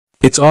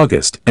It's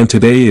August, and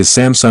today is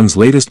Samsung's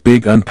latest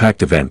big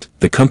Unpacked event.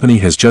 The company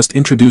has just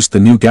introduced the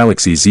new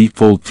Galaxy Z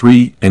Fold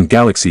 3 and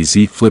Galaxy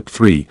Z Flip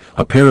 3,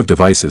 a pair of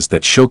devices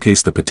that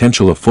showcase the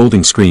potential of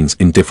folding screens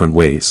in different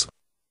ways.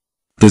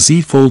 The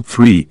Z Fold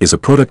 3 is a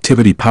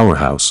productivity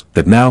powerhouse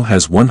that now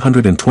has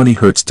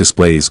 120Hz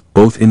displays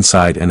both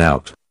inside and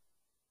out.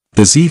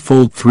 The Z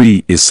Fold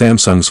 3 is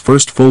Samsung's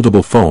first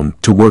foldable phone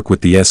to work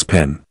with the S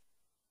Pen.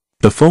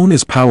 The phone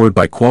is powered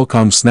by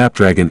Qualcomm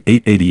Snapdragon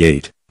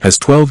 888, has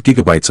 12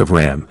 GB of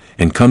RAM,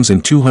 and comes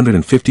in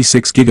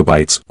 256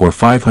 GB or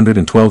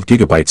 512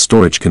 GB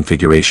storage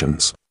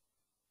configurations.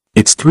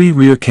 Its three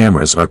rear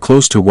cameras are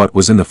close to what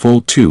was in the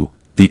Fold 2,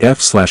 the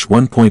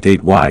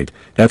f/1.8 wide,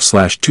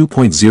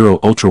 f/2.0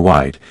 ultra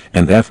wide,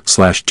 and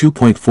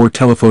f/2.4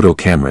 telephoto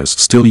cameras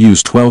still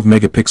use 12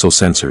 megapixel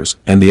sensors,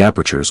 and the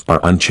apertures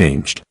are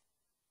unchanged.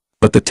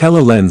 But the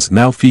tele lens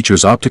now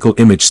features optical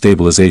image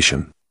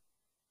stabilization.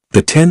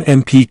 The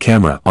 10MP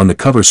camera on the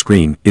cover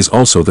screen is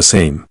also the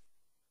same.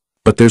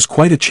 But there's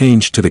quite a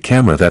change to the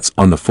camera that's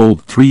on the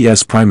Fold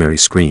 3's primary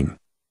screen.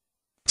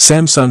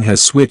 Samsung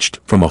has switched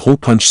from a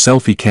hole-punch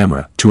selfie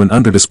camera to an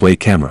under-display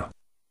camera.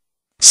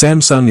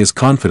 Samsung is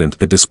confident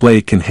the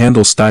display can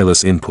handle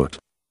stylus input.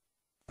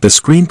 The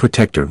screen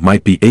protector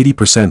might be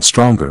 80%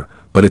 stronger,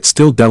 but it's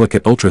still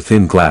delicate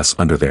ultra-thin glass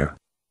under there.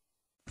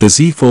 The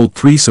Z Fold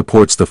 3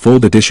 supports the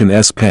Fold Edition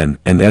S Pen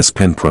and S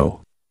Pen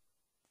Pro.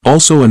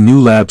 Also, a new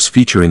Labs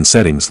feature in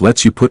settings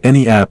lets you put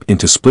any app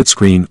into split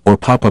screen or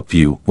pop-up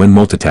view when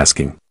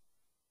multitasking.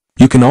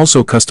 You can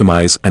also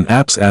customize an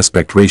app's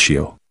aspect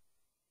ratio.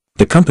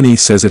 The company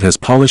says it has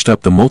polished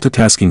up the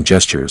multitasking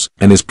gestures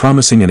and is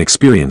promising an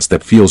experience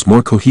that feels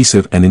more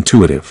cohesive and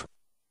intuitive.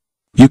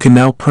 You can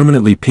now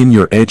permanently pin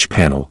your Edge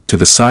panel to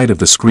the side of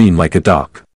the screen like a dock.